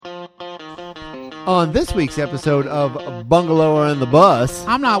On this week's episode of Bungalower and the Bus,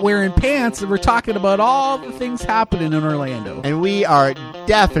 I'm not wearing pants, and we're talking about all the things happening in Orlando. and we are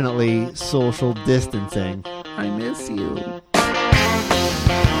definitely social distancing. I miss you.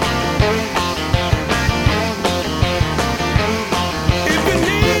 If you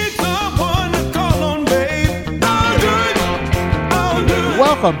need someone to call on, babe, I'll do it.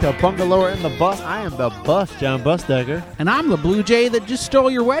 Welcome to Bungalower and the Bus. I am the Bus, John Busdecker. And I'm the Blue Jay that just stole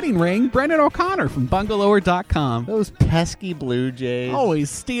your wedding ring, Brendan O'Connor from Bungalower.com. Those pesky Blue Jays. Always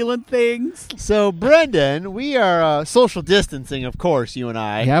stealing things. So, Brendan, we are social distancing, of course, you and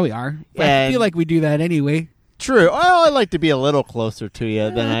I. Yeah, we are. I And- feel like we do that anyway. True. Well, I like to be a little closer to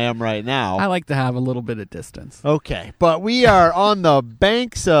you than I am right now. I like to have a little bit of distance. Okay, but we are on the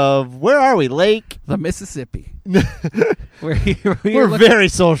banks of, where are we, Lake? The Mississippi. We're very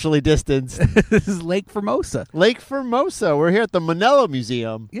socially distanced. This is Lake Formosa. Lake Formosa. We're here at the Manila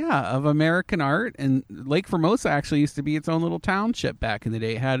Museum. Yeah, of American art. And Lake Formosa actually used to be its own little township back in the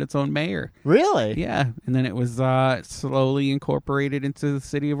day. It had its own mayor. Really? Yeah, and then it was slowly incorporated into the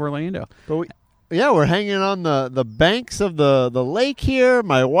city of Orlando. But we're hanging on the banks of the lake here.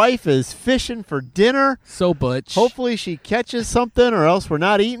 My wife is fishing for dinner. So butch. Hopefully she catches something, or else we're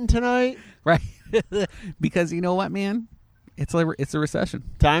not eating tonight. Right. Because you know what, man? It's a recession.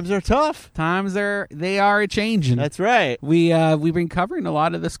 Times are tough. Times they are a changing. That's right. We've been covering a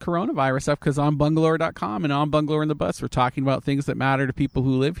lot of this coronavirus stuff because on Bungalower.com and on Bungalower in the Bus, we're talking about things that matter to people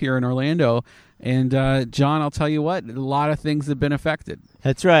who live here in Orlando. And John, I'll tell you what, a lot of things have been affected.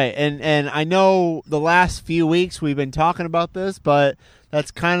 That's right. And I know the last few weeks we've been talking about this, but that's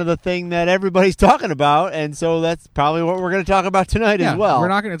kind of the thing that everybody's talking about, and so that's probably what we're going to talk about tonight as well. We're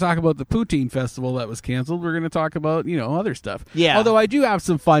not going to talk about the Poutine Festival that was canceled. We're going to talk about, other stuff. Yeah. Although I do have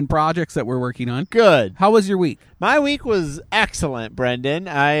some fun projects that we're working on. Good. How was your week? My week was excellent, Brendan.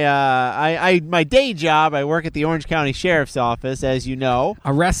 I my day job, I work at the Orange County Sheriff's Office, as you know.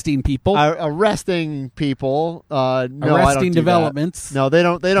 Arresting people. Arresting people. No, I don't arresting do developments. that. No,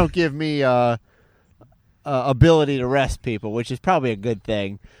 they don't give me ability to arrest people, which is probably a good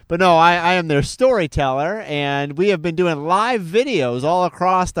thing. But no, I am their storyteller, and we have been doing live videos all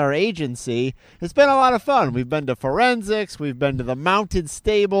across our agency. It's been a lot of fun. We've been to forensics. We've been to the mounted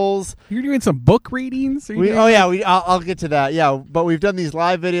stables. You're doing some book readings? I'll get to that. Yeah, but we've done these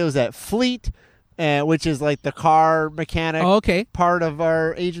live videos at Fleet, which is like the car mechanic part of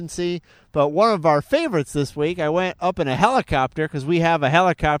our agency. But one of our favorites this week, I went up in a helicopter because we have a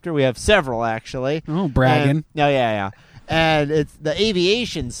helicopter. We have several, actually. Oh, bragging. Yeah. And it's the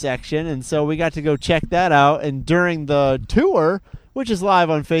aviation section, and so we got to go check that out. And during the tour, which is live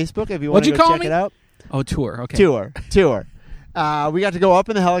on Facebook if you want to go check it out. Oh, tour. Okay. Tour. We got to go up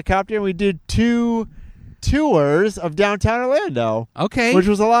in the helicopter, and we did 2 tours of downtown Orlando. Okay. Which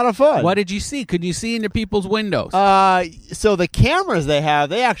was a lot of fun. What did you see? Could you see into people's windows? So the cameras they have,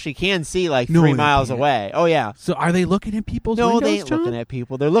 they actually can see like 3 miles away. Oh, yeah. So are they looking at people's No, windows, they ain't John? looking at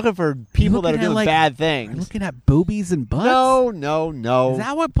people. They're looking for people that are doing bad They're things. looking at boobies and butts? No. Is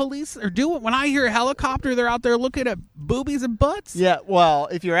that what police are doing? When I hear a helicopter, they're out there looking at boobies and butts? Yeah, well,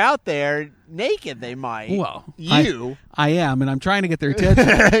 if you're out there naked, they might. Well, I am, and I'm trying to get their attention.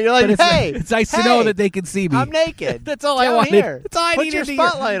 You're like, but hey, it's nice to know that they can see me. I'm naked. That's all I Down wanted. here. That's all I Put needed your to hear.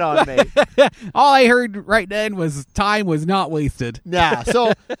 spotlight on me. All I heard right then was time was not wasted. Yeah,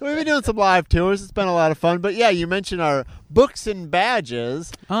 so we've been doing some live tours. It's been a lot of fun. But yeah, you mentioned our books and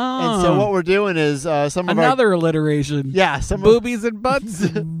badges. Oh. And so what we're doing is another alliteration. Yeah, some boobies and butts.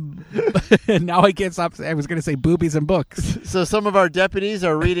 Now I can't stop. I was going to say boobies and books. So some of our deputies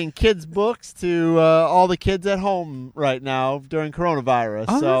are reading kids' books to all the kids at home right now during coronavirus.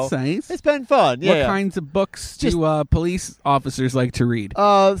 Oh, so that's nice. It's been fun. Yeah. What kinds of books do police officers like to read?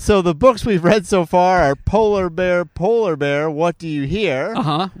 So the books we've read so far are Polar Bear, What Do You Hear?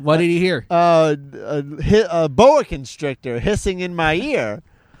 Uh-huh. What did he hear? A boa constrictor hissing in my ear.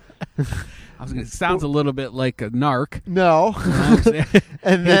 I was going to. Sounds a little bit like a narc. No.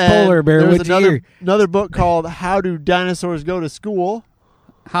 And Hey, then Polar Bear, there's what'd you hear? another book called How Do Dinosaurs Go to School?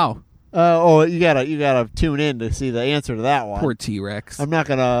 How? You gotta tune in to see the answer to that one. Poor T-Rex. I'm not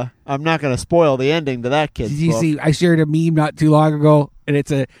gonna spoil the ending to that kid's Did you book. see? I shared a meme not too long ago, and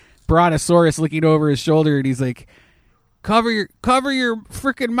it's a Brontosaurus looking over his shoulder, and he's like, "Cover your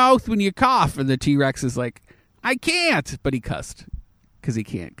freaking mouth when you cough." And the T-Rex is like, "I can't," but he cussed. Because he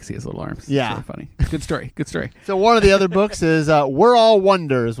can't, because he has little arms. Yeah. It's really funny. Good story. Good story. So one of the other books is We're All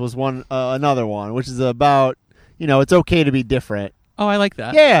Wonders was another one, which is about, it's okay to be different. Oh, I like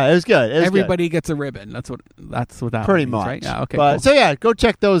that. Yeah, it was good. Everybody gets a ribbon. That's what that pretty means, much. right? Yeah, okay, But cool. so yeah, go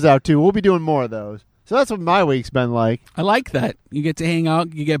check those out too. We'll be doing more of those. So that's what my week's been like. I like that. You get to hang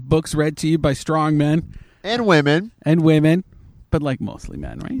out. You get books read to you by strong men. And women. But like mostly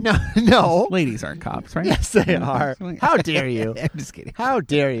men, right? No. Ladies aren't cops, right? Yes, they are. How dare you? I'm just kidding. How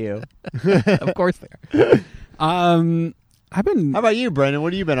dare you? Of course they are. How about you, Brendan?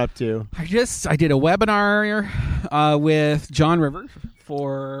 What have you been up to? I did a webinar with John Rivers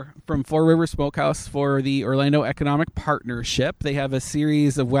from Four River Smokehouse for the Orlando Economic Partnership. They have a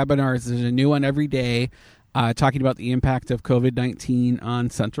series of webinars. There's a new one every day talking about the impact of COVID-19 on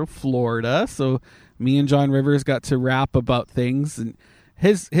Central Florida. So me and John Rivers got to rap about things, and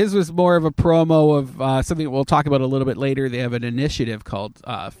his was more of a promo of something that we'll talk about a little bit later. They have an initiative called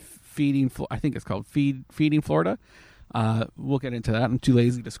Feeding Florida. We'll get into that. I'm too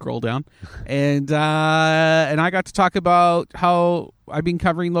lazy to scroll down. And I got to talk about how I've been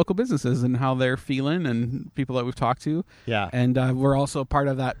covering local businesses and how they're feeling and people that we've talked to. Yeah. And we're also part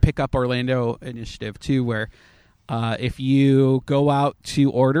of that Pick Up Orlando initiative too, where if you go out to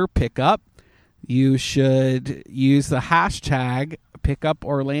order pickup, you should use the hashtag Pickup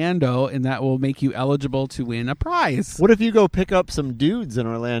Orlando, and that will make you eligible to win a prize. What if you go pick up some dudes in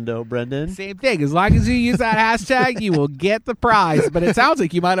Orlando, Brendan? Same thing. As long as you use that hashtag, you will get the prize. But it sounds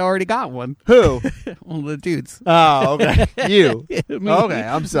like you might have already got one. Who? Well, the dudes. Oh, okay. You. Me. Okay,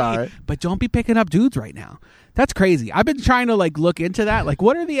 I'm sorry. But don't be picking up dudes right now. That's crazy. I've been trying to look into that.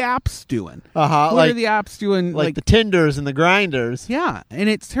 What are the apps doing? What are the apps doing? Like the Tinders and the Grinders. Yeah, and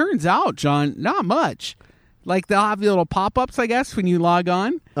it turns out, John, not much. They'll have the little pop-ups, I guess, when you log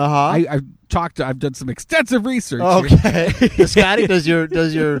on. I've done some extensive research. Okay. Scotty, does your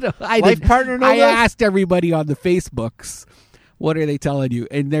life partner know I this? asked everybody on the Facebooks, what are they telling you?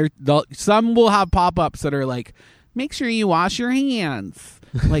 And some will have pop-ups that are like, make sure you wash your hands.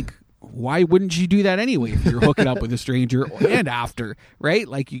 Why wouldn't you do that anyway if you're hooking up with a stranger and after, right?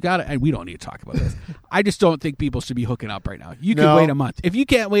 You got to, and we don't need to talk about this. I just don't think people should be hooking up right now. You can wait a month. If you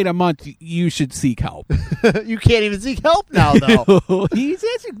can't wait a month, you should seek help. You can't even seek help now, though.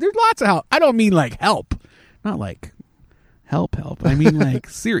 There's lots of help. I don't mean help. Not help. I mean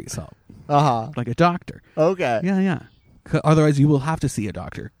serious help. Like a doctor. Okay. Yeah. Otherwise, you will have to see a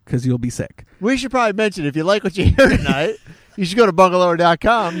doctor because you'll be sick. We should probably mention, if you like what you hear tonight, you should go to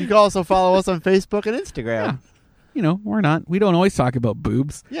bungalower.com. You can also follow us on Facebook and Instagram. Yeah. We're not. We don't always talk about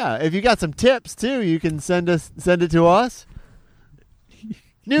boobs. Yeah. If you got some tips, too, you can send it to us.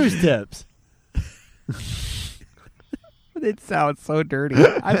 News tips. It sounds so dirty.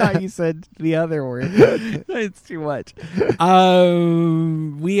 I thought you said the other word. It's too much.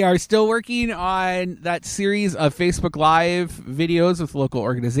 We are still working on that series of Facebook Live videos with local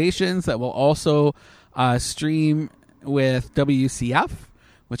organizations that will also stream with WCF,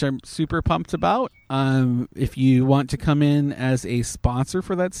 which I'm super pumped about. If you want to come in as a sponsor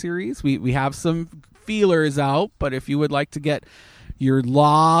for that series, we have some feelers out, but if you would like to get your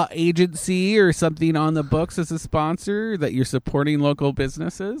law agency or something on the books as a sponsor that you're supporting local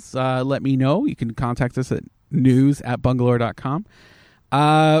businesses, let me know. You can contact us at news@bungalow.com.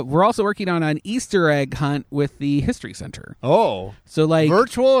 We're also working on an Easter egg hunt with the History Center. Oh. So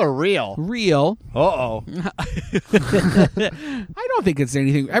virtual or real? Real. Uh-oh. I don't think it's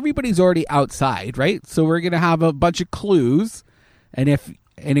anything. Everybody's already outside, right? So we're going to have a bunch of clues and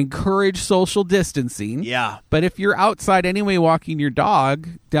encourage social distancing. Yeah. But if you're outside anyway walking your dog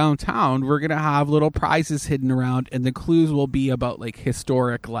downtown, we're going to have little prizes hidden around, and the clues will be about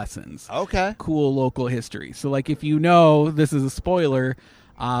historic lessons. Okay. Cool local history. So if this is a spoiler,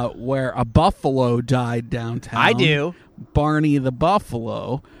 where a buffalo died downtown. I do. Barney the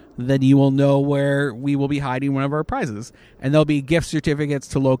buffalo. Then you will know where we will be hiding one of our prizes. And there'll be gift certificates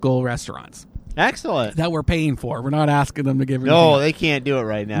to local restaurants. Excellent. That we're paying for. We're not asking them to give anything. No, they can't do it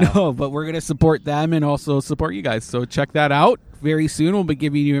right now. No, but we're going to support them and also support you guys. So check that out. Very soon we'll be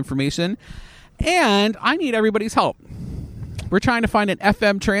giving you information. And I need everybody's help. We're trying to find an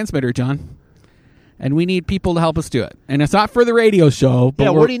FM transmitter, John. And we need people to help us do it. And it's not for the radio show.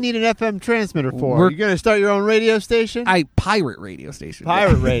 But what do you need an FM transmitter for? You're going to start your own radio station? Pirate radio station.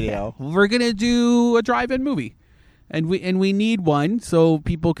 Pirate radio. We're going to do a drive-in movie. And we need one so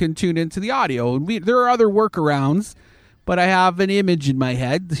people can tune into the audio. And there are other workarounds, but I have an image in my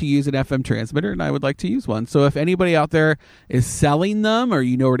head to use an FM transmitter, and I would like to use one. So if anybody out there is selling them, or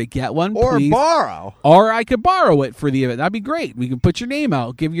you know where to get one, or please borrow, or I could borrow it for the event, that'd be great. We can put your name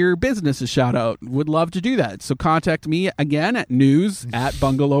out, give your business a shout out. Would love to do that. So contact me again at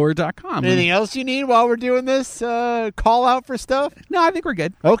news@bungalower.com. Anything else you need while we're doing this? Call out for stuff? No, I think we're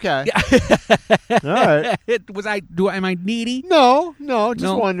good. Okay. All right. Am I needy? No,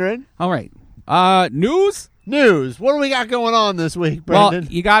 just wondering. All right. News. What do we got going on this week, Brendan?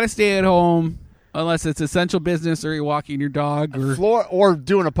 Well, you got to stay at home. Unless it's essential business or you're walking your dog or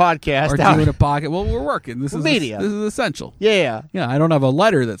doing a podcast. Or doing a pocket. Well, we're working. This is media. This is essential. Yeah. Yeah, I don't have a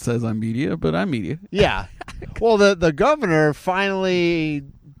letter that says I'm media, but I'm media. Yeah. Well, the governor finally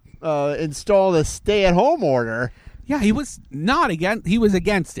installed a stay-at-home order. Yeah, he was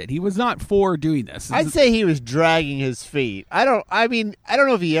against it. He was not for doing this. I'd say he was dragging his feet. I don't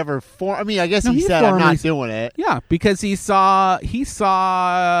know if he ever I guess he said I'm not doing it. Yeah, because he saw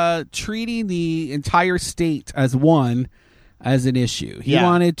treating the entire state as an issue. He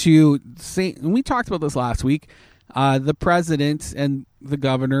wanted to say, and we talked about this last week, the president and the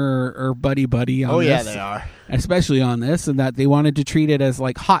governor are buddy on this. Oh yeah, they are. Especially on this, and that they wanted to treat it as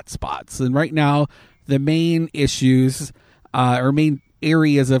like hot spots. And right now the main issues or main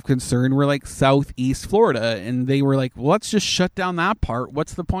areas of concern were like southeast Florida, and they were like, well, let's just shut down that part.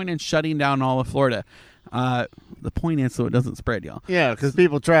 What's the point in shutting down all of Florida? The point is so it doesn't spread, y'all. Yeah, because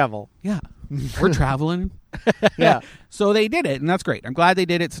people travel. Yeah, we're traveling. Yeah. So they did it, and that's great. I'm glad they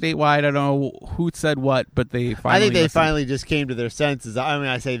did it statewide. I don't know who said what, but they finally... I think they finally just came to their senses. I mean,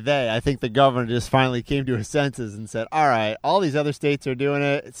 I say they. I think the governor just finally came to his senses and said, all right, all these other states are doing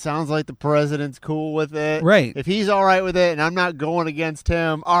it. It sounds like the president's cool with it. Right. If he's all right with it and I'm not going against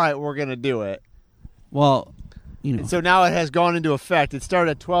him, all right, we're going to do it. Well... So now it has gone into effect. It started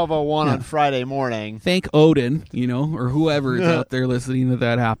at 12:01 on Friday morning. Thank Odin, or whoever is out there listening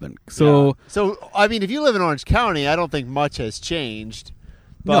that happened. So, I mean, if you live in Orange County, I don't think much has changed.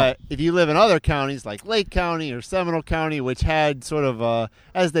 But if you live in other counties like Lake County or Seminole County, which had sort of,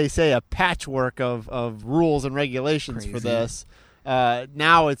 as they say, a patchwork of rules and regulations for this,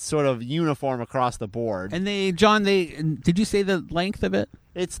 now it's sort of uniform across the board. And did you say the length of it?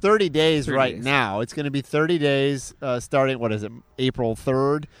 It's 30 days 30 right days. now. It's going to be 30 days starting, April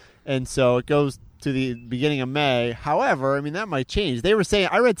 3rd. And so it goes to the beginning of May. However, I mean, that might change. They were saying,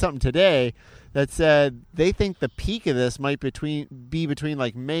 I read something today that said they think the peak of this might be between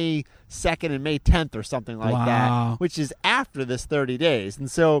like May 2nd and May 10th or something like that, which is after this 30 days.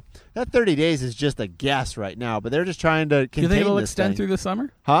 And so that 30 days is just a guess right now, but they're just trying to contain this. Do you think it'll extend through the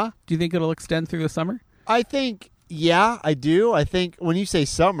summer? Huh? Do you think it'll extend through the summer? I think... Yeah, I do. I think when you say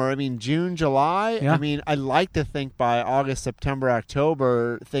summer, I mean June, July. Yeah. I mean, I like to think by August, September,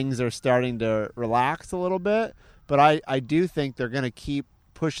 October, things are starting to relax a little bit. But I do think they're going to keep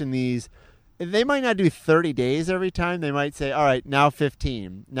pushing these. They might not do 30 days every time. They might say, all right, now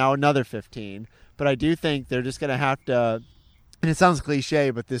 15, now another 15. But I do think they're just going to have to, and it sounds cliche,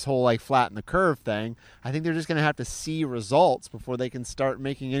 but this whole like flatten the curve thing, I think they're just going to have to see results before they can start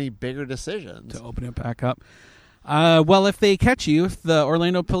making any bigger decisions. To open it back up. Well, if they catch you, if the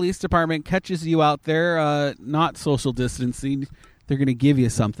Orlando Police Department catches you out there not social distancing, they're going to give you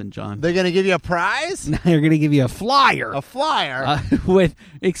something, John. They're going to give you a prize? They're going to give you a flyer. A flyer? With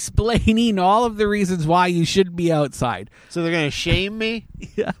explaining all of the reasons why you should be outside. So they're going to shame me?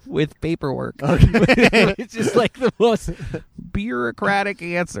 Yeah, with paperwork. Okay. It's just like the most bureaucratic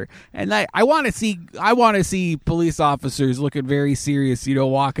answer. And I want to see police officers looking very serious,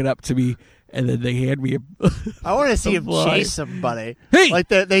 walking up to me. And then they hand me I want to see him chase somebody. Hey! Like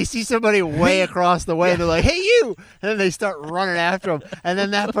they see somebody way across the way, and they're like, hey, you! And then they start running after him. And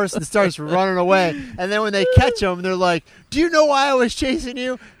then that person starts running away. And then when they catch him, they're like, do you know why I was chasing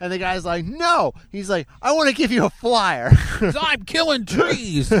you? And the guy's like, no. He's like, I want to give you a flyer. I'm killing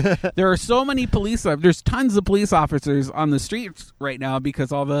trees. There are so many there's tons of police officers on the streets right now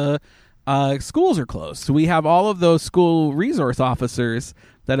because all the schools are closed. So we have all of those school resource officers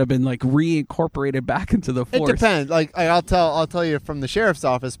that have been like reincorporated back into the force. It depends. Like I'll tell you from the sheriff's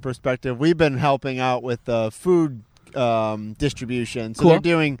office perspective, we've been helping out with food distribution. So they're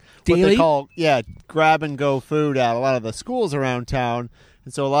doing daily? what they call grab and go food at a lot of the schools around town.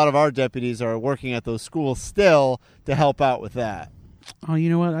 And so a lot of our deputies are working at those schools still to help out with that. Oh, you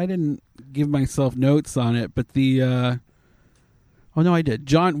know what? I didn't give myself notes on it, but Oh, no, I did.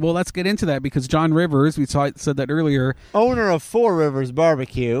 Well, let's get into that because John Rivers, said that earlier. Owner of Four Rivers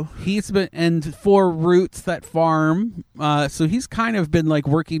Barbecue. And Four Roots, that farm. So he's kind of been like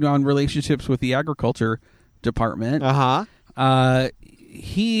working on relationships with the agriculture department.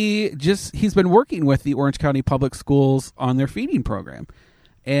 He's been working with the Orange County Public Schools on their feeding program.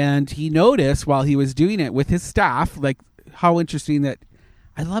 And he noticed while he was doing it with his staff, like how interesting that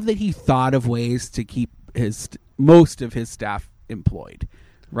I love that he thought of ways to keep most of his staff employed,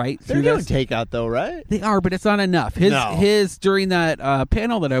 right? They're doing takeout though, right? They are, but it's not enough. His during that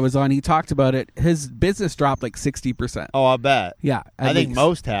panel that I was on, he talked about it. His business dropped like 60%. Oh, I bet. Yeah, I think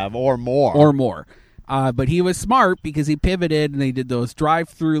most have or more. But he was smart because he pivoted, and they did those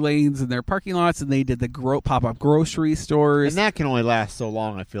drive-through lanes in their parking lots, and they did the pop-up grocery stores. And that can only last so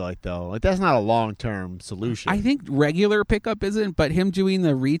long, I feel like, though. Like, that's not a long-term solution. I think regular pickup isn't, but him doing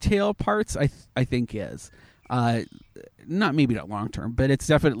the retail parts, I think is. Maybe not long-term, but it's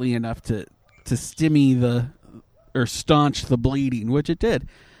definitely enough to staunch the bleeding, which it did.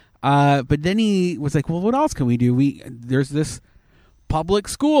 But then he was like, well, what else can we do? There's this public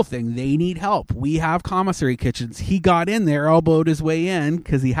school thing. They need help. We have commissary kitchens. He got in there, elbowed his way in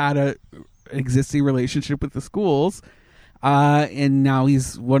because he had an existing relationship with the schools. And now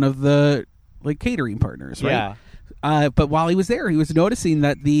he's one of the catering partners, right? Yeah. But while he was there, he was noticing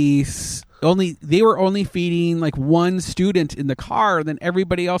that they were only feeding one student in the car, and then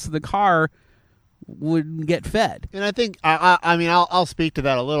everybody else in the car wouldn't get fed. And I think, I'll speak to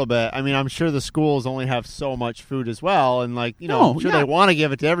that a little bit. I mean, I'm sure the schools only have so much food as well, and I'm sure they want to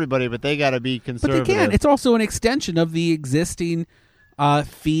give it to everybody, but they got to be conservative. But they can't. It's also an extension of the existing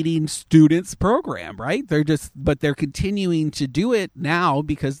feeding students program, right? But they're continuing to do it now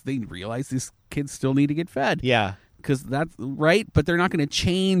because they realize these kids still need to get fed. Yeah. Because that's right, but they're not going to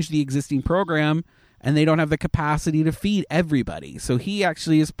change the existing program, and they don't have the capacity to feed everybody. So he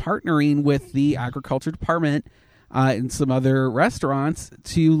actually is partnering with the agriculture department and some other restaurants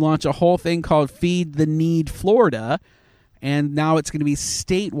to launch a whole thing called Feed the Need Florida. And now it's going to be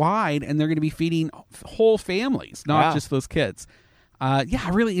statewide, and they're going to be feeding whole families, not just those kids.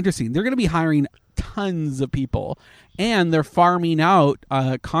 Really interesting. They're going to be hiring tons of people, and they're farming out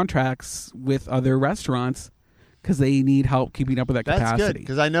contracts with other restaurants because they need help keeping up with that capacity. That's good,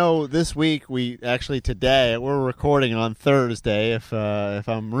 because I know this week today, we're recording on Thursday, if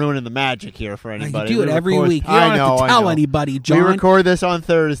I'm ruining the magic here for anybody. You do it every week. You don't have to tell anybody, John. We record this on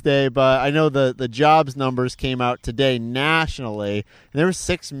Thursday, but I know the jobs numbers came out today nationally, and there were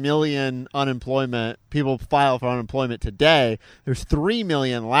 6 million people file for unemployment today. There's 3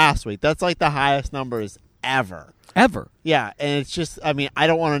 million last week. That's the highest numbers ever. Yeah, and it's just, I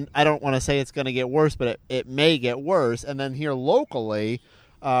don't want to say it's going to get worse, but it may get worse. And then here locally,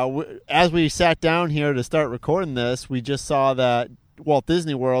 as we sat down here to start recording this, we just saw that Walt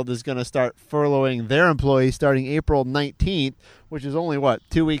Disney World is going to start furloughing their employees starting April 19th, which is only,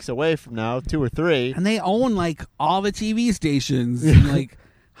 2 weeks away from now, 2 or 3. And they own, all the TV stations, and,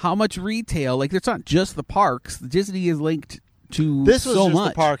 how much retail. It's not just the parks. Disney is linked to this was so just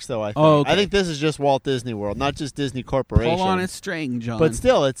much. The parks, though, I think. Oh, okay. I think this is just Walt Disney World, not just Disney Corporation. Pull on a string, John. But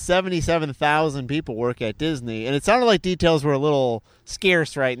still, it's 77,000 people work at Disney, and it sounded like details were a little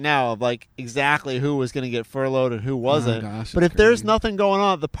scarce right now of exactly who was going to get furloughed and who wasn't. Oh, gosh, but if there's nothing going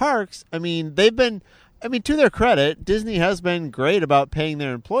on at the parks, they've been. To their credit, Disney has been great about paying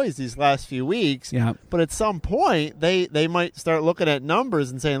their employees these last few weeks. Yeah. But at some point, they might start looking at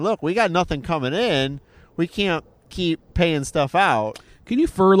numbers and saying, look, we got nothing coming in. We can't keep paying stuff out. Can you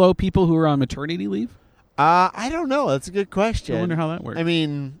furlough people who are on maternity leave? I don't know. That's a good question. I wonder how that works.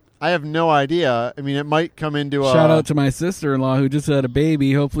 I have no idea. It might come into a... Shout out to my sister-in-law who just had a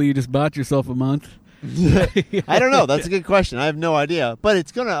baby. Hopefully you just bought yourself a month. I don't know. That's a good question. I have no idea. But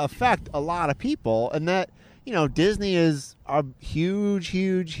it's going to affect a lot of people, and that, Disney is a huge,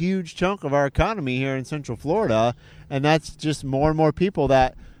 huge, huge chunk of our economy here in Central Florida, and that's just more and more people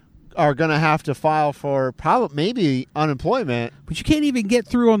that are going to have to file for maybe unemployment. But you can't even get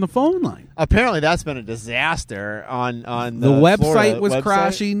through on the phone line. Apparently that's been a disaster on the website Florida was website.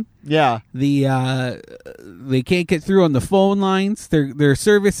 Crashing. Yeah. They can't get through on the phone lines. They're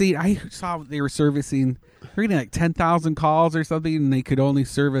servicing. I saw they were servicing. They're getting 10,000 calls or something, and they could only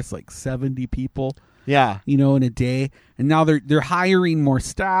service 70 people. Yeah. In a day. And now they're hiring more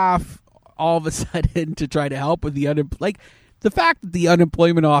staff all of a sudden to try to help with the unemployment. The fact that the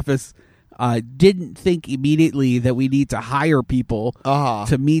unemployment office didn't think immediately that we need to hire people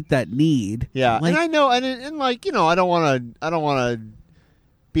to meet that need. Yeah, and I know, and I don't want to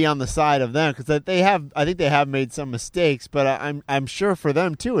be on the side of them because I think they have made some mistakes, but I'm sure for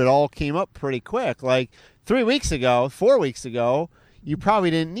them too, it all came up pretty quick. 4 weeks ago, you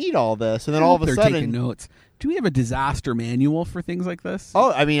probably didn't need all this, and then all of a sudden, they're taking notes. Do we have a disaster manual for things like this? Oh,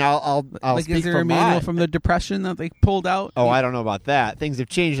 I'll speak is there a manual from the Depression that they pulled out? Oh, I don't know about that. Things have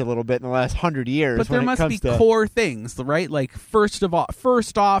changed a little bit in the last 100 years. But there must be core things, right? First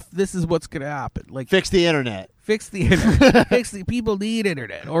off, this is what's going to happen. Fix the internet. Fix the internet. People need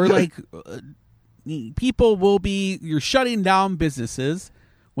internet, or people will be. You're shutting down businesses,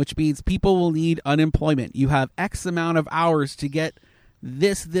 which means people will need unemployment. You have X amount of hours to get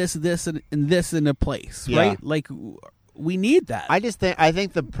this, and this in a place, right? We need that. I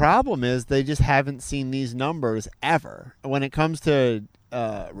think the problem is they just haven't seen these numbers ever. When it comes to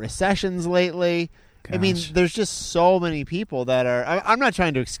recessions lately, I mean, there's just so many people that are. I'm not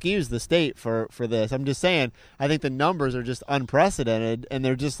trying to excuse the state for this. I'm just saying I think the numbers are just unprecedented, and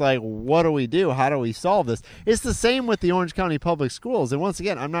they're just like, what do we do? How do we solve this? It's the same with the Orange County Public Schools. And once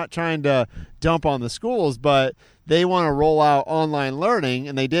again, I'm not trying to dump on the schools, but they want to roll out online learning,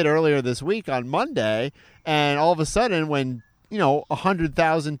 and they did earlier this week on Monday. And all of a sudden, when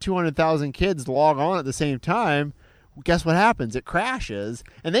 100,000, 200,000 kids log on at the same time, guess what happens? It crashes.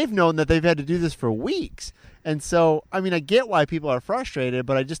 And they've known that they've had to do this for weeks. And so, I mean, I get why people are frustrated,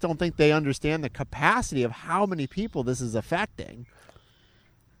 but I just don't think they understand the capacity of how many people this is affecting.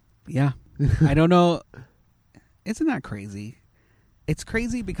 Yeah. I don't know. Isn't that crazy? It's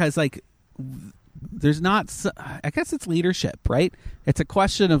crazy because, like, there's not, I guess it's leadership, right? It's a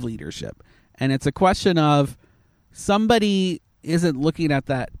question of leadership. And it's a question of somebody isn't looking at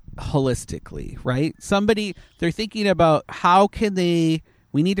that holistically, right? They're thinking about how can we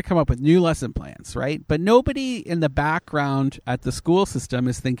need to come up with new lesson plans, right? But nobody in the background at the school system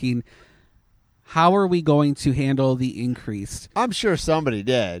is thinking, how are we going to handle the increased? I'm sure somebody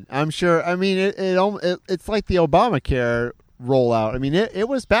did. I'm sure. I mean, it's like the Obamacare rollout. I mean, it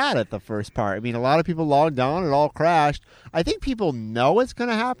was bad at the first part. I mean, a lot of people logged on, it all crashed. I think people know it's going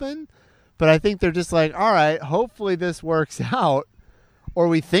to happen, but I think they're just like, all right, hopefully this works out. Or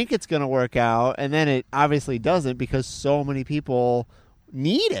we think it's going to work out, and then it obviously doesn't because so many people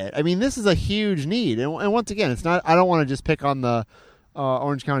need it. I mean, this is a huge need. And once again, it's not. I don't want to just pick on the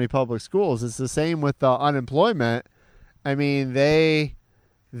Orange County Public Schools. It's the same with unemployment. I mean, they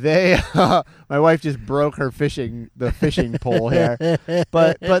my wife just broke her fishing pole here,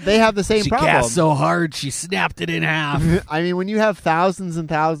 but they have the same problem. She cast so hard she snapped it in half. I mean, when you have thousands and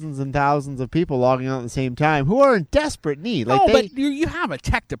thousands and thousands of people logging on at the same time who are in desperate need, but you have a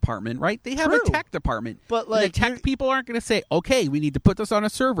tech department, right? They have a tech department, but the tech people aren't going to say, "Okay, we need to put this on a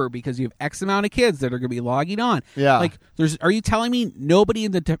server because you have X amount of kids that are going to be logging on." Yeah, like are you telling me nobody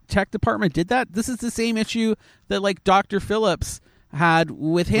in the tech department did that? This is the same issue that like Dr. Phillips had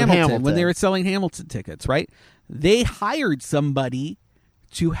with Hamilton when they were selling Hamilton tickets, right? They hired somebody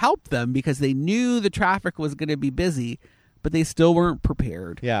to help them because they knew the traffic was going to be busy, but they still weren't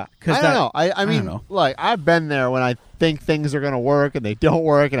prepared. Yeah. I don't know. I mean, like, I've been there when I think things are going to work and they don't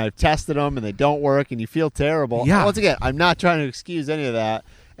work, and I've tested them and they don't work, and you feel terrible. Yeah. Once again, I'm not trying to excuse any of that,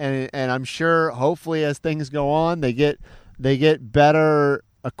 and I'm sure hopefully as things go on, they get better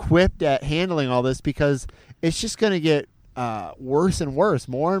equipped at handling all this, because it's just going to get worse and worse.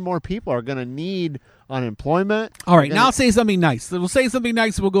 More and more people are going to need unemployment. All right, now say something nice. We'll say something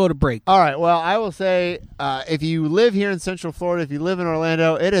nice and we'll go to break. All right, well, I will say if you live here in Central Florida, if you live in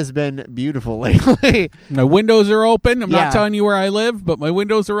Orlando, it has been beautiful lately. My windows are open. I'm not telling you where I live, but my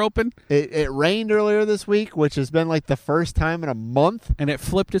windows are open. It rained earlier this week, which has been like the first time in a month. And it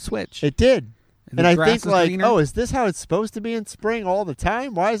flipped a switch. It did. And I think, like, greener. Is this how it's supposed to be in spring all the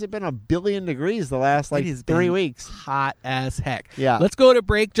time? Why has it been 1 billion degrees the last, 3 weeks? Hot as heck. Yeah. Let's go to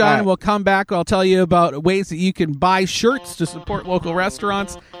break, John. Right. We'll come back. I'll tell you about ways that you can buy shirts to support local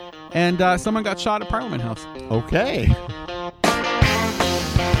restaurants. And someone got shot at Parliament House. Okay.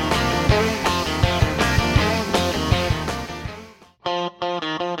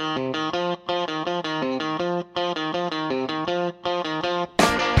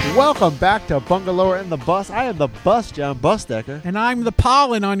 Welcome back to Bungalower and the Bus. I am the bus, John Busdecker. And I'm the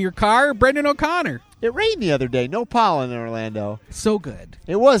pollen on your car, Brendan O'Connor. It rained the other day. No pollen in Orlando. So good.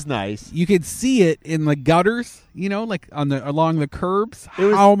 It was nice. You could see it in the gutters, like along the curbs,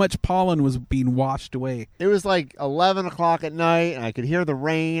 how much pollen was being washed away. It was like 11 o'clock at night, and I could hear the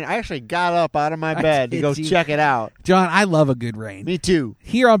rain. I actually got up out of my bed to go check it out. John, I love a good rain. Me too.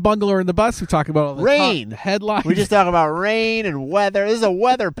 Here on Bungalow in the Bus, we talk about all the rain headlines. We just talk about rain and weather. This is a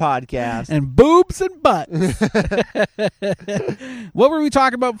weather podcast. And boobs and butts. What were we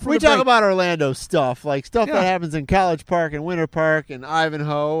talking about before we the break? talk about Orlando stuff, like stuff that happens in College Park and Winter Park and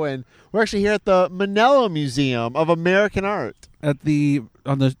Ivanhoe, and we're actually here at the Manello Museum of American Art on the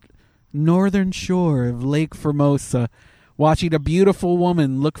northern shore of Lake Formosa, watching a beautiful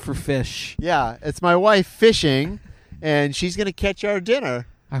woman look for fish. Yeah, it's my wife fishing, and she's going to catch our dinner.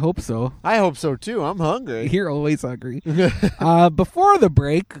 I hope so. I hope so too. I'm hungry. You're always hungry. Before the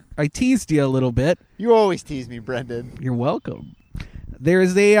break, I teased you a little bit. You always tease me, Brendan. You're welcome.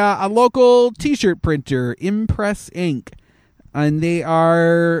 There's a local T-shirt printer, Impress Inc., and they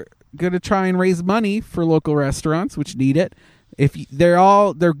are going to try and raise money for local restaurants which need it.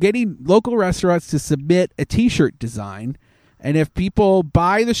 They're getting local restaurants to submit a T-shirt design, and if people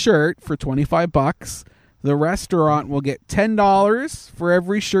buy the shirt for $25, the restaurant will get $10 for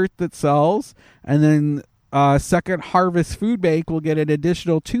every shirt that sells, and then Second Harvest Food Bank will get an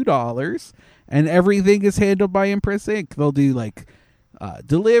additional $2, and everything is handled by Impress Inc. They'll do like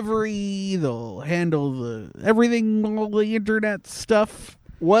delivery. They'll handle everything, all the internet stuff.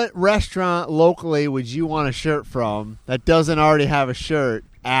 What restaurant locally would you want a shirt from that doesn't already have a shirt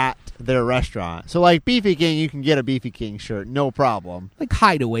at their restaurant? So like Beefy King, you can get a Beefy King shirt, no problem. Like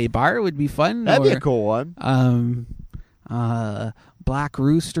Hideaway Bar would be fun. That'd be a cool one. Black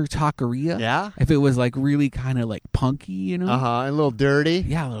Rooster Taqueria. Yeah. If it was like really kind of like punky, you know. And a little dirty.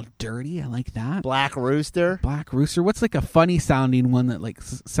 Yeah, a little dirty. I like that. Black Rooster. Black Rooster. What's like a funny sounding one that like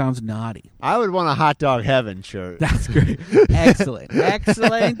sounds naughty? I would want a Hot Dog Heaven shirt. That's great. Excellent.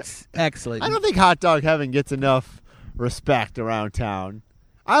 Excellent. I don't think Hot Dog Heaven gets enough respect around town.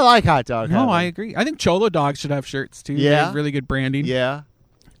 I like Hot Dog Heaven. No, I agree. I think Cholo Dogs should have shirts too. Yeah. They have really good branding. Yeah.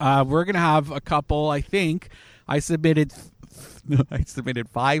 We're gonna have a couple. I think I submitted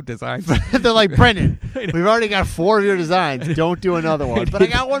 5 designs. They're like, Brendan, we've already got 4 of your designs. Don't do another one. But I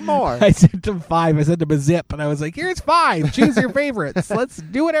got one more. I sent them 5. I sent them a zip, and I was like, here's 5. Choose your favorites. Let's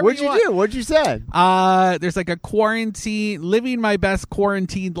do whatever What'd you you want. do? What'd you say? There's like a living my best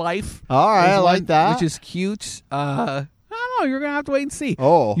quarantined life. All right, I like that. Which is cute. I don't know. You're going to have to wait and see.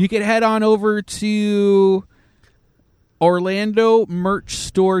 Oh. You can head on over to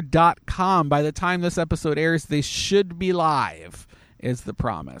OrlandoMerchStore.com. By the time this episode airs, they should be live, is the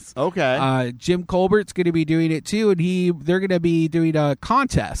promise. Okay. Jim Colbert's going to be doing it too, and they're going to be doing a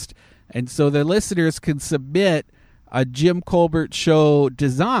contest. And so the listeners can submit a Jim Colbert Show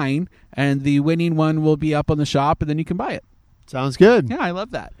design, and the winning one will be up on the shop, and then you can buy it. Sounds good. Yeah, I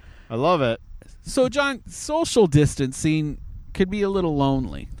love that. I love it. So, John, social distancing could be a little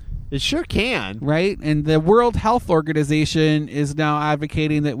lonely. It sure can. Right? And the World Health Organization is now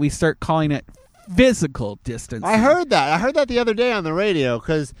advocating that we start calling it physical distancing. I heard that. I heard that the other day on the radio,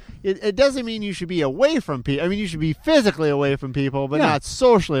 because it doesn't mean you should be away from people. I mean, you should be physically away from people, but not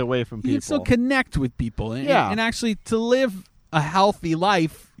socially away from people. You can still connect with people. And actually, to live a healthy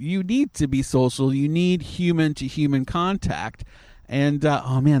life, you need to be social. You need human-to-human contact. And,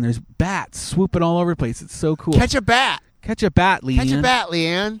 oh, man, there's bats swooping all over the place. It's so cool. Catch a bat. Catch a bat, Leanne. Catch a bat,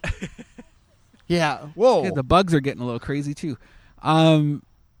 Leanne. Yeah. Whoa. Yeah, the bugs are getting a little crazy, too. And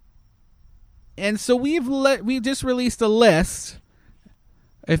so we've just released a list.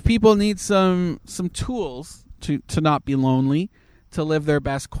 If people need some tools to not be lonely, to live their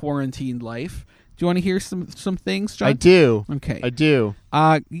best quarantined life. Do you want to hear some things, John? I do. Okay. I do.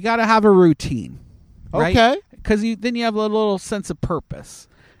 You got to have a routine. Right? Okay. Because then you have a little sense of purpose.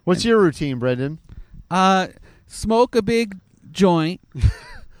 What's your routine, Brendan? Smoke a big joint.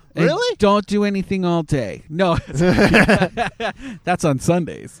 Really? Don't do anything all day. No. That's on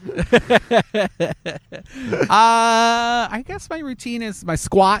Sundays. I guess my routine is my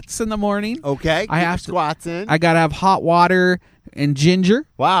squats in the morning. Okay. I have squats in. I got to have hot water and ginger.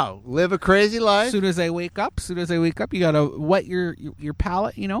 Wow. Live a crazy life. As soon as I wake up, you got to wet your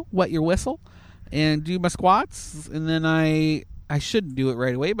palate, wet your whistle, and do my squats. And then I shouldn't do it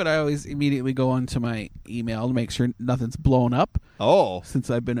right away, but I always immediately go onto my email to make sure nothing's blown up. Oh. Since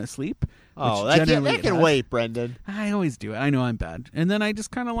I've been asleep. Oh, that can wait, Brendan. I always do it. I know I'm bad. And then I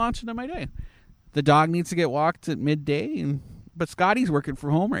just kind of launch into my day. The dog needs to get walked at midday, but Scotty's working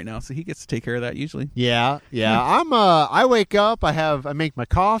from home right now, so he gets to take care of that usually. Yeah. I wake up, I make my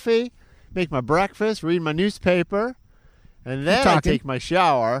coffee, make my breakfast, read my newspaper, and then I take my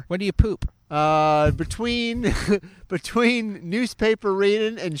shower. When do you poop? Between newspaper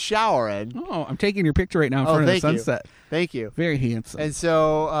reading and showering. Oh, I'm taking your picture right now in front of the sunset. Thank you. Very handsome. And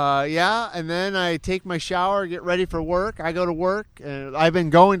so, and then I take my shower, get ready for work. I go to work, and I've been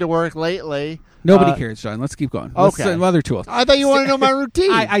going to work lately. Nobody cares, John. Let's keep going. Okay. Other tools. I thought you wanted to know my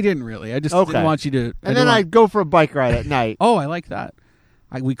routine. I didn't really. I just didn't want you to. And then I go for a bike ride at night. Oh, I like that.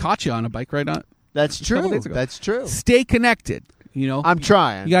 We caught you on a bike ride. That's true. That's true. Stay connected. I'm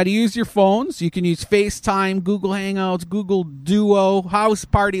trying. You got to use your phones. You can use FaceTime, Google Hangouts, Google Duo, House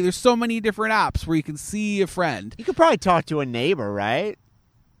Party. There's so many different apps where you can see a friend. You could probably talk to a neighbor, right?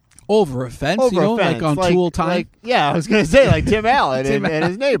 Over a fence, like on Tool Time. I was going to say, like Tim Allen and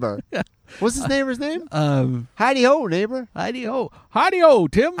his neighbor. Yeah. What's his neighbor's name? Howdy ho, neighbor. Howdy ho,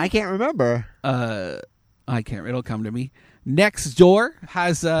 Tim. I can't remember. I can't. It'll come to me. Nextdoor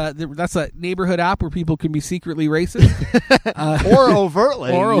has that's a neighborhood app where people can be secretly racist, or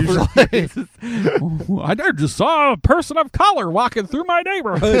overtly. I just saw a person of color walking through my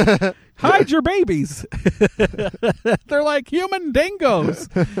neighborhood. Hide your babies. They're like human dingoes.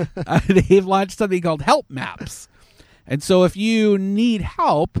 They've launched something called Help Maps, and so if you need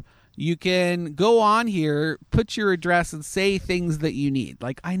help, You can go on here, put your address, and say things that you need.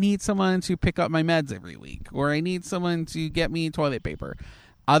 Like, I need someone to pick up my meds every week, or I need someone to get me toilet paper.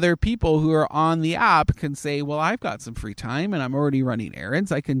 Other people who are on the app can say, well, I've got some free time and I'm already running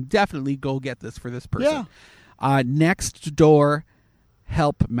errands. I can definitely go get this for this person. Yeah. Next door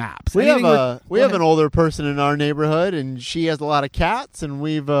help maps. We have an older person in our neighborhood, and she has a lot of cats, and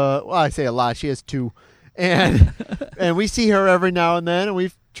we've well, I say a lot. She has 2, and and we see her every now and then, and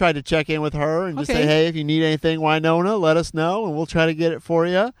we've tried to check in with her and just say, hey, if you need anything, Winona, let us know, and we'll try to get it for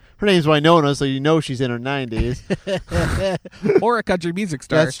you. Her name's Winona, so you know she's in her 90s. Or a country music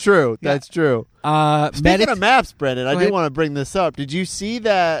star. That's true. Yeah. That's true. Speaking of maps, Brendan, I do want to bring this up. Did you see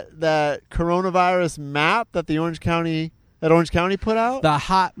that coronavirus map that Orange County put out? The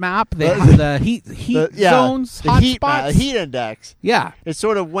hot map, the heat zones, the hot heat spots. The heat index. Yeah. It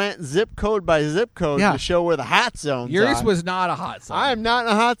sort of went zip code by zip code to show where the hot zones Yours are. was not a hot zone. I'm not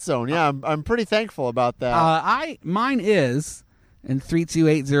in a hot zone. Yeah, I'm pretty thankful about that. Mine is in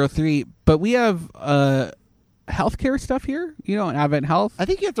 32803, but we have healthcare stuff here, in Advent Health. I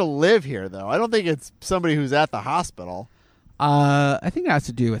think you have to live here, though. I don't think it's somebody who's at the hospital. I think it has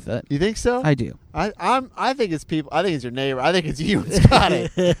to do with it. You think so? I do. I think it's people. I think it's your neighbor. I think it's you and Scotty.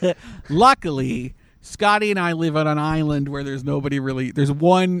 Luckily, Scotty and I live on an island where there's nobody really. There's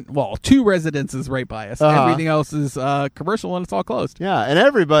 2 residences right by us. Everything else is commercial and it's all closed. Yeah, and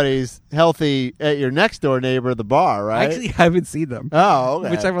everybody's healthy at your next door neighbor, the bar, right? Actually, I haven't seen them. Oh,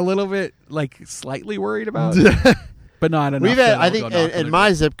 okay. Which I'm a little bit slightly worried about. But not enough. We've had, I think, in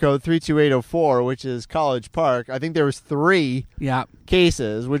my zip code 32804, which is College Park, I think there was 3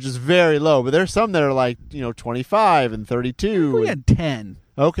 cases, which is very low. But there's some that are 25 and 32. We had 10.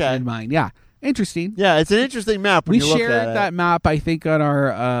 Okay. In mine, yeah. Interesting. Yeah, it's an interesting map. When we you look shared at it. that map, I think, on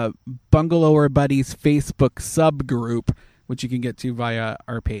our Bungalower Buddies Facebook subgroup, which you can get to via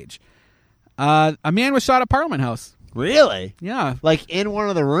our page. A man was shot at Parliament House. Really? Yeah. In one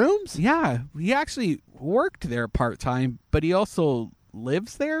of the rooms? Yeah. He actually worked there part-time, but he also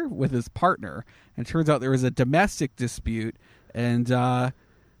lives there with his partner. And it turns out there was a domestic dispute, and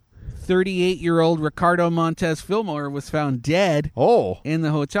 38-year-old Ricardo Montez Fillmore was found dead in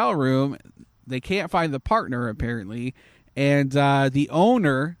the hotel room. They can't find the partner, apparently. And the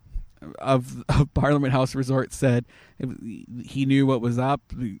owner of Parliament House Resort said he knew what was up.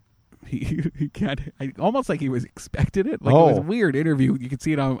 He almost like he was expecting it. It was a weird interview. You can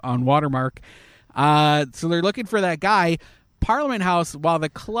see it on Watermark. So they're looking for that guy. Parliament House, while the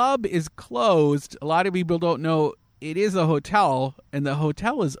club is closed, a lot of people don't know it is a hotel, and the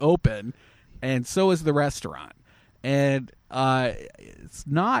hotel is open, and so is the restaurant. And it's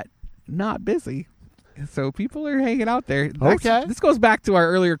not busy. So people are hanging out there. Okay. This goes back to our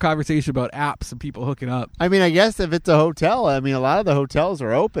earlier conversation about apps and people hooking up. I mean, I guess if it's a hotel, a lot of the hotels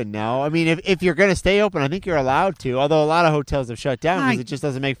are open now. I mean, if you're going to stay open, I think you're allowed to, although a lot of hotels have shut down because it just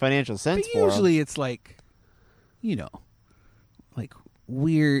doesn't make financial sense for them. Usually it's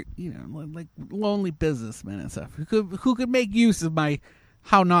weird, lonely businessmen and stuff who could make use of my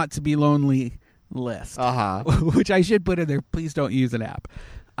how not to be lonely list, which I should put in there. Please don't use an app.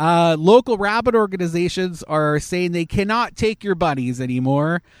 Local rabbit organizations are saying they cannot take your buddies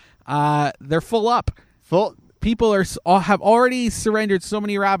anymore. They're full up. People have already surrendered so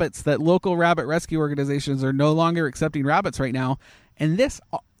many rabbits that local rabbit rescue organizations are no longer accepting rabbits right now. And this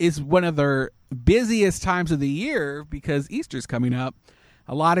is one of their busiest times of the year because Easter's coming up.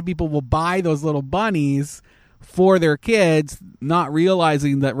 A lot of people will buy those little bunnies for their kids, not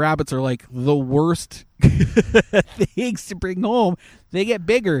realizing that rabbits are the worst things to bring home. They get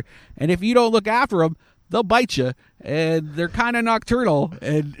bigger, and if you don't look after them, they'll bite you, and they're kind of nocturnal,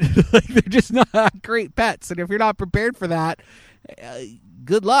 and they're just not great pets. And if you're not prepared for that,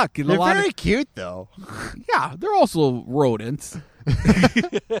 good luck. They're very cute, though. Yeah, they're also rodents.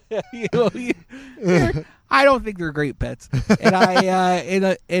 I don't think they're great pets, and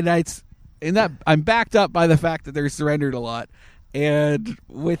I'm backed up by the fact that they're surrendered a lot. And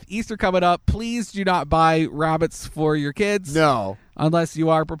with Easter coming up, please do not buy rabbits for your kids. No, unless you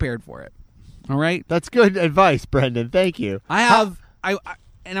are prepared for it. All right, that's good advice, Brendan. Thank you. I'm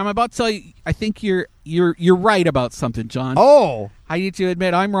about to tell you. I think you're right about something, John. Oh, I need to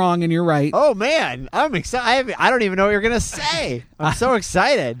admit I'm wrong and you're right. Oh man, I'm excited. I don't even know what you're gonna say. I'm so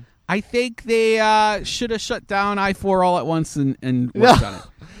excited. I think they should have shut down I-4 all at once and worked on it.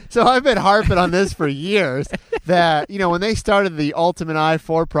 So I've been harping on this for years that, when they started the Ultimate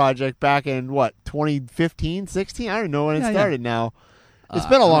I-4 project back in, 2015, 16? I don't know when it started now. It's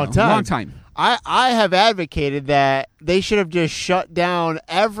been a long time. Long time. I have advocated that they should have just shut down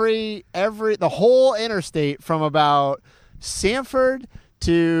the whole interstate from about Sanford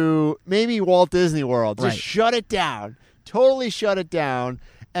to maybe Walt Disney World. Just Right. shut it down. Totally shut it down.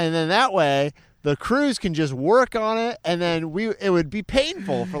 And then that way, the crews can just work on it, and then it would be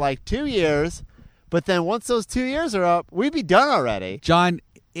painful for like 2 years. But then once those 2 years are up, we'd be done already. John,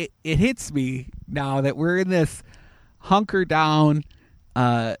 it hits me now that we're in this hunker down,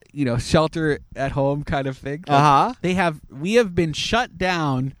 shelter at home kind of thing. We have been shut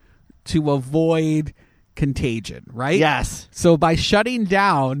down to avoid contagion, right? Yes. So by shutting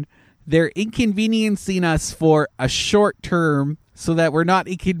down, they're inconveniencing us for a short term so that we're not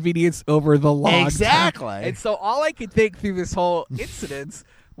inconvenienced over the long Exactly. term. And so all I could think through this whole incident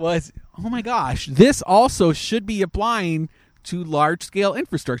was, oh my gosh, this also should be applying to large-scale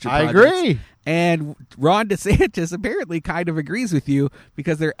infrastructure projects. I agree. And Ron DeSantis apparently kind of agrees with you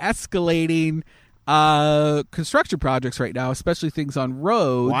because they're escalating construction projects right now, especially things on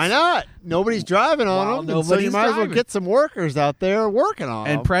roads. Why not? Nobody's driving on them, so you might as well get some workers out there working on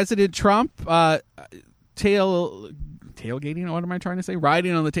them. And President Trump, tailgating, what am I trying to say?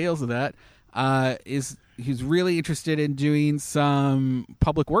 Riding on the tails of that, he's really interested in doing some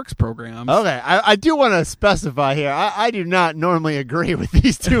public works programs. Okay, I do want to specify here. I do not normally agree with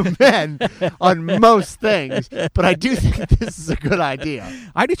these two men on most things, but I do think this is a good idea.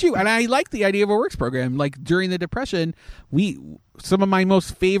 I do too, and I like the idea of a works program. Like during the Depression, some of my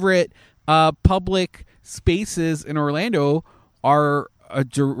most favorite public spaces in Orlando are a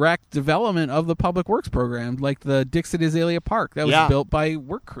direct development of the public works program, like the Dixon Azalea Park that was built by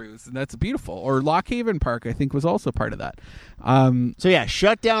work crews, and that's beautiful. Or Lock Haven Park, I think, was also part of that. So yeah,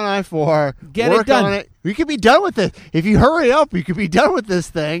 shut down I-4, get work it done. on it. We could be done with it if you hurry up. We could be done with this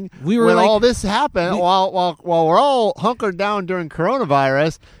thing when all this happened. While we're all hunkered down during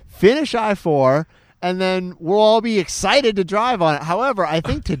coronavirus, finish I-4, and then we'll all be excited to drive on it. However, I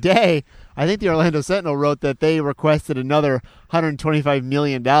think today. I think the Orlando Sentinel wrote that they requested another $125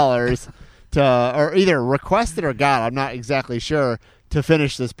 million or either requested or got, I'm not exactly sure, to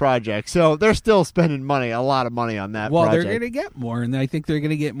finish this project. So they're still spending money, a lot of money on that project. Well, they're going to get more, and I think they're going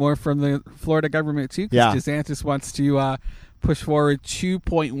to get more from the Florida government, too, because DeSantis wants to push forward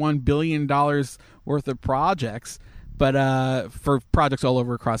 $2.1 billion worth of projects. But for projects all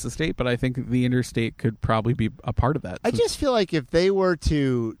over across the state, but I think the interstate could probably be a part of that. I just feel like if they were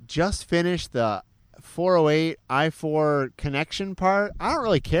to just finish the 408 I-4 connection part, I don't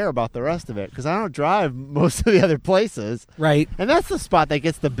really care about the rest of it because I don't drive most of the other places. Right. And that's the spot that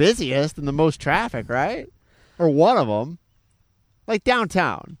gets the busiest and the most traffic, right? Or one of them. Like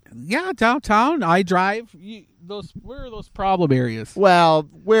downtown. Yeah, downtown. I drive. Where are those problem areas? Well,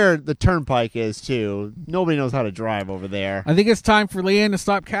 where the turnpike is, too. Nobody knows how to drive over there. I think it's time for Leanne to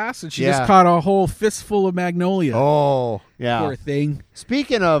stop casting. She just caught a whole fistful of magnolia. Oh, yeah. Poor thing.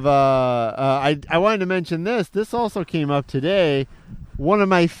 Speaking of, I wanted to mention this. This also came up today. One of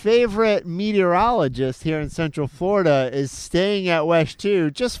my favorite meteorologists here in Central Florida is staying at West 2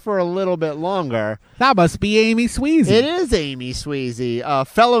 just for a little bit longer. That must be Amy Sweezy. It is Amy Sweezy, a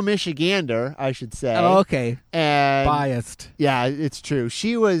fellow Michigander, I should say. Oh, okay. And biased. Yeah, it's true.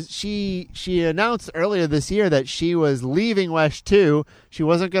 She announced earlier this year that she was leaving West 2. She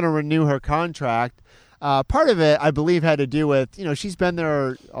wasn't going to renew her contract. Part of it, I believe, had to do with, she's been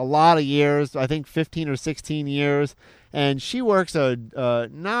there a lot of years, I think 15 or 16 years. And she works a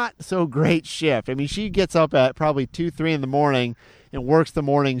not so great shift. I mean, she gets up at probably 2, 3 in the morning and works the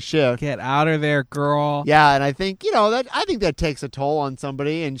morning shift. Get out of there, girl. Yeah, and I think that takes a toll on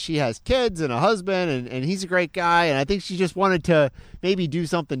somebody. And she has kids and a husband, and he's a great guy. And I think she just wanted to maybe do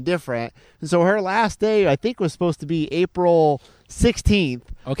something different. And so her last day, I think, was supposed to be April 16th.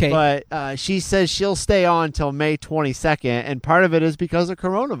 Okay. But she says she'll stay on until May 22nd, and part of it is because of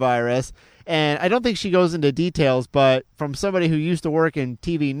coronavirus. And I don't think she goes into details, but from somebody who used to work in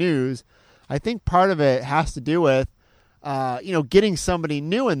TV news, I think part of it has to do with, getting somebody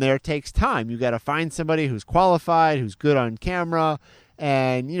new in there takes time. You got to find somebody who's qualified, who's good on camera,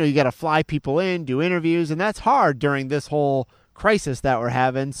 and, you got to fly people in, do interviews, and that's hard during this whole crisis that we're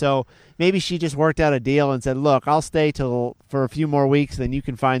having. So maybe she just worked out a deal and said, look, I'll stay for a few more weeks, then you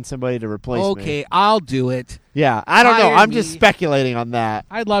can find somebody to replace me. Okay, I'll do it. Yeah, I don't know. I'm just speculating on that.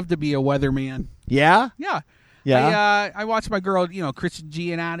 I'd love to be a weatherman. Yeah? Yeah. I watch my girl, Kristen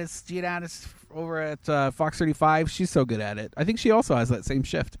Giannatis over at Fox 35. She's so good at it. I think she also has that same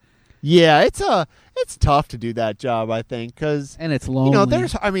shift. Yeah, it's tough to do that job, I think, because and it's lonely.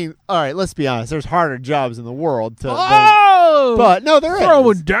 All right, let's be honest. There's harder jobs in the world to. But no, there is.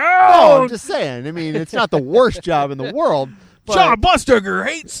 Throwing down. No, I'm just saying. I mean, it's not the worst job in the world. But Sean Bustiger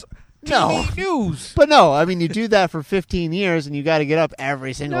hates TV news. But no, I mean, you do that for 15 years, and you got to get up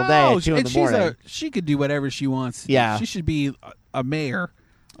every single day at 2 in the morning. She could do whatever she wants. Yeah, she should be a mayor.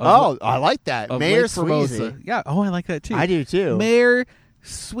 I like that. Mayor Lake Formosa. Sweezy. Yeah. Oh, I like that too. I do too. Mayor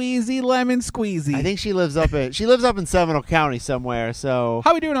Sweezy Lemon Squeezy. I think she lives up in Seminole County somewhere. So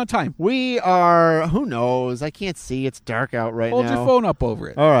how are we doing on time? we are. Who knows? I can't see. It's dark out right Hold now. your phone up over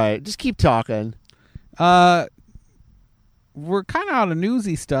it. All right, just keep talking. We're kind of out of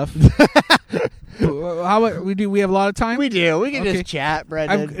newsy stuff. How about we do? We have a lot of time. We do. We can Okay. just chat,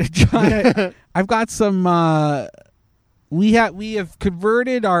 Brendan. I've got some. We have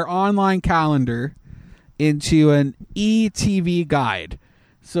converted our online calendar into an ETV guide.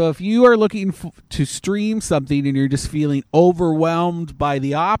 So if you are looking to stream something and you're just feeling overwhelmed by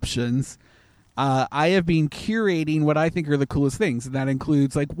the options, I have been curating what I think are the coolest things, and that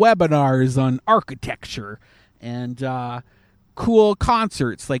includes like webinars on architecture and cool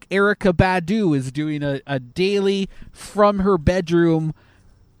concerts. Like Erykah Badu is doing a daily from her bedroom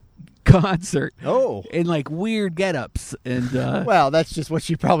concert. Oh. In like weird get-ups. And Well, that's just what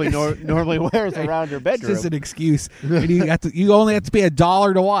she probably normally wears around her it's bedroom. just an excuse. And you only have to pay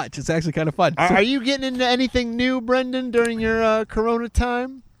 $1 to watch. It's actually kind of fun. Are you getting into anything new, Brendan, during your Corona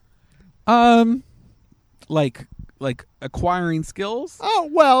time? Like acquiring skills? Oh,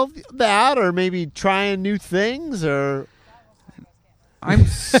 well, that, or maybe trying new things, or... I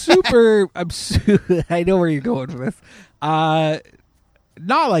know where you're going with this.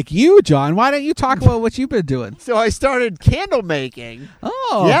 Not like you, John. Why don't you talk about what you've been doing? So I started candle making.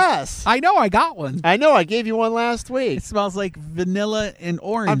 Oh. Yes. I know. I got one. I know. I gave you one last week. It smells like vanilla and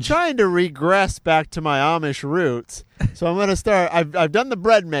orange. I'm trying to regress back to my Amish roots. So I'm going to start. I've done the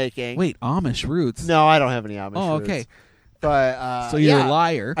bread making. Wait, Amish roots? No, I don't have any Amish Oh, roots. okay. But so you're yeah, a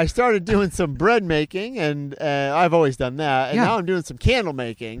liar. I started doing some bread making, and I've always done that. And Yeah. now I'm doing some candle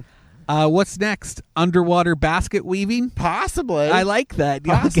making. What's next? Underwater basket weaving? Possibly. I like that.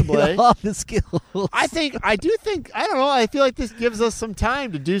 You Possibly. get all the skills. I don't know. I feel like this gives us some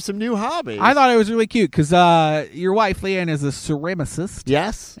time to do some new hobbies. I thought it was really cute because your wife, Leanne, is a ceramicist.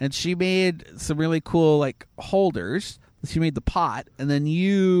 Yes. And she made some really cool, like, holders. She made the pot, and then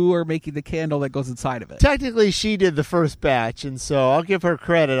you are making the candle that goes inside of it. Technically, she did the first batch, and so I'll give her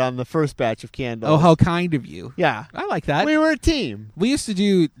credit on the first batch of candles. Oh, how kind of you. Yeah. I like that. We were a team. We used to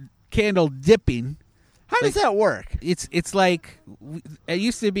do candle dipping. How does that work? It's like it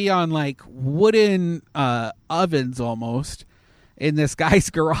used to be on like wooden ovens almost in this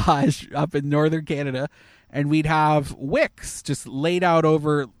guy's garage up in northern Canada, and we'd have wicks just laid out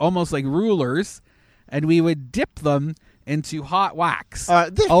over almost like rulers, and we would dip them into hot wax.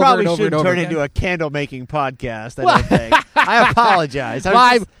 This over probably and over shouldn't and over turn again. into a candle making podcast. I don't think. I apologize.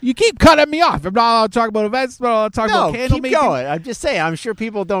 You keep cutting me off. I'm not allowed to talk about events. I'm not allowed to talk about candle keep making. going. I'm just saying. I'm sure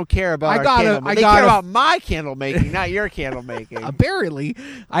people don't care about our candle making. They care about my candle making, not your candle making. Apparently,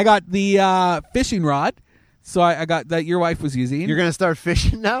 I got the fishing rod, so I got that your wife was using. You're gonna start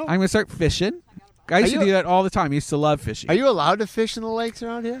fishing now? I'm gonna start fishing. I used to do that all the time. I used to love fishing. Are you allowed to fish in the lakes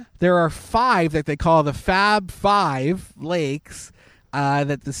around here? There are 5 that they call the Fab 5 lakes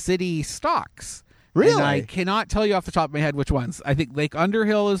that the city stocks. Really? And I cannot tell you off the top of my head which ones. I think Lake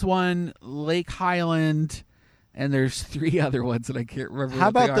Underhill is one, Lake Highland, and there's 3 other ones that I can't remember.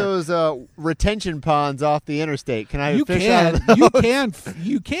 How what they about are. those retention ponds off the interstate? Can I You fish can. out of those?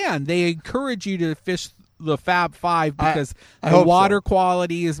 You can. They encourage you to fish the Fab 5 because I the hope water so.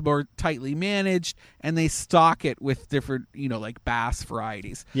 quality is more tightly managed, and they stock it with different, like bass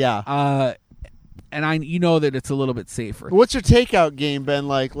varieties. Yeah. And you know that it's a little bit safer. What's your takeout game been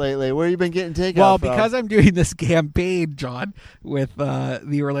like lately? Where have you been getting takeout Well, from? because I'm doing this campaign, John, with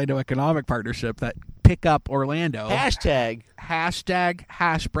the Orlando Economic Partnership, that Pick Up Orlando. Hashtag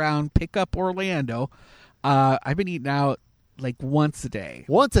Hash Brown Pick Up Orlando. I've been eating out like once a day.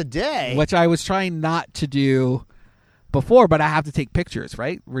 Once a day? Which I was trying not to do before, but I have to take pictures,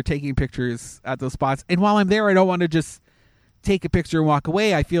 right? We're taking pictures at those spots. And while I'm there, I don't want to just take a picture and walk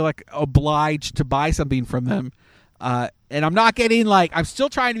away. I feel like obliged to buy something from them. And I'm not getting I'm still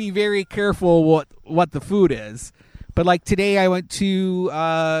trying to be very careful what the food is. But like today I went to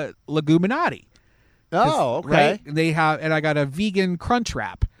Leguminati. Oh, okay. Right? They have, and I got a vegan crunch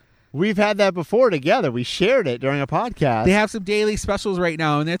wrap. We've had that before together. We shared it during a podcast. They have some daily specials right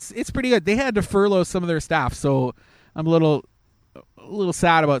now, and it's pretty good. They had to furlough some of their staff, so I'm a little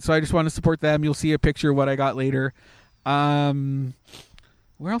sad about it. So I just want to support them. You'll see a picture of what I got later. Where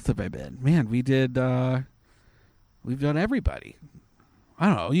else have I been? Man, we've done everybody. I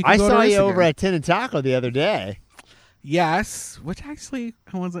don't know. You can I go saw to you Instagram. over at Tin and Taco the other day. Yes, which actually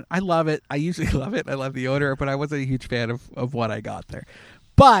I love it. I usually love it. I love the odor, but I wasn't a huge fan of what I got there.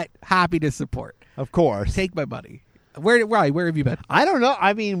 But happy to support. Of course. Take my money. Where have you been? I don't know.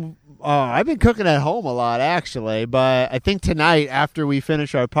 I mean, I've been cooking at home a lot, actually, but I think tonight, after we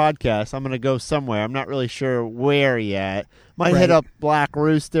finish our podcast, I'm going to go somewhere. I'm not really sure where yet. Might hit up Black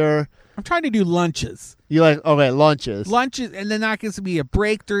Rooster. I'm trying to do lunches. You like, lunches. Lunches, and then that gives me a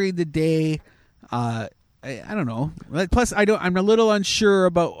break during the day. I don't know. Plus, I'm a little unsure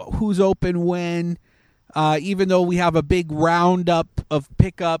about who's open when. Even though we have a big roundup of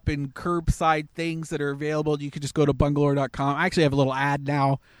pickup and curbside things that are available, you can just go to bungalore.com. I actually have a little ad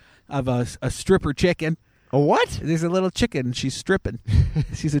now of a stripper chicken. A what? There's a little chicken. She's stripping.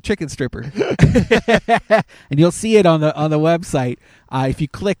 She's a chicken stripper. And you'll see it on the website. If you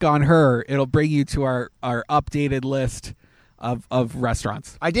click on her, it'll bring you to our updated list of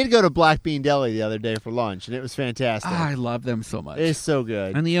restaurants. I did go to Black Bean Deli the other day for lunch, and it was fantastic. I love them so much. It's so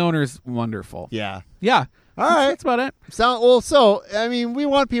good. And the owner's wonderful. Yeah. Yeah. All right. That's about it. So, I mean, we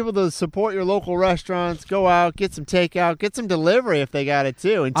want people to support your local restaurants, go out, get some takeout, get some delivery if they got it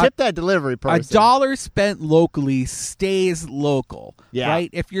too, and tip that delivery person. $1 spent locally stays local. Yeah.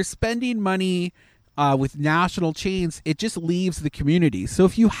 Right? If you're spending money with national chains, it just leaves the community. So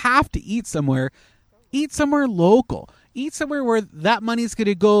if you have to eat somewhere local. Eat somewhere where that money's going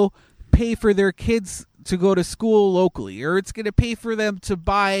to go pay for their kids to go to school locally, or it's going to pay for them to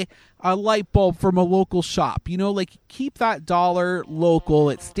buy a light bulb from a local shop. Keep that dollar local.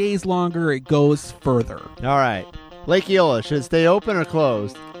 It stays longer. It goes further. All right. Lake Eola, should it stay open or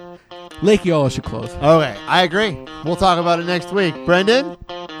closed? Lake Eola should close. Okay, I agree. We'll talk about it next week. Brendan,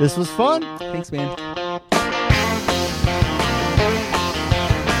 this was fun. Thanks, man.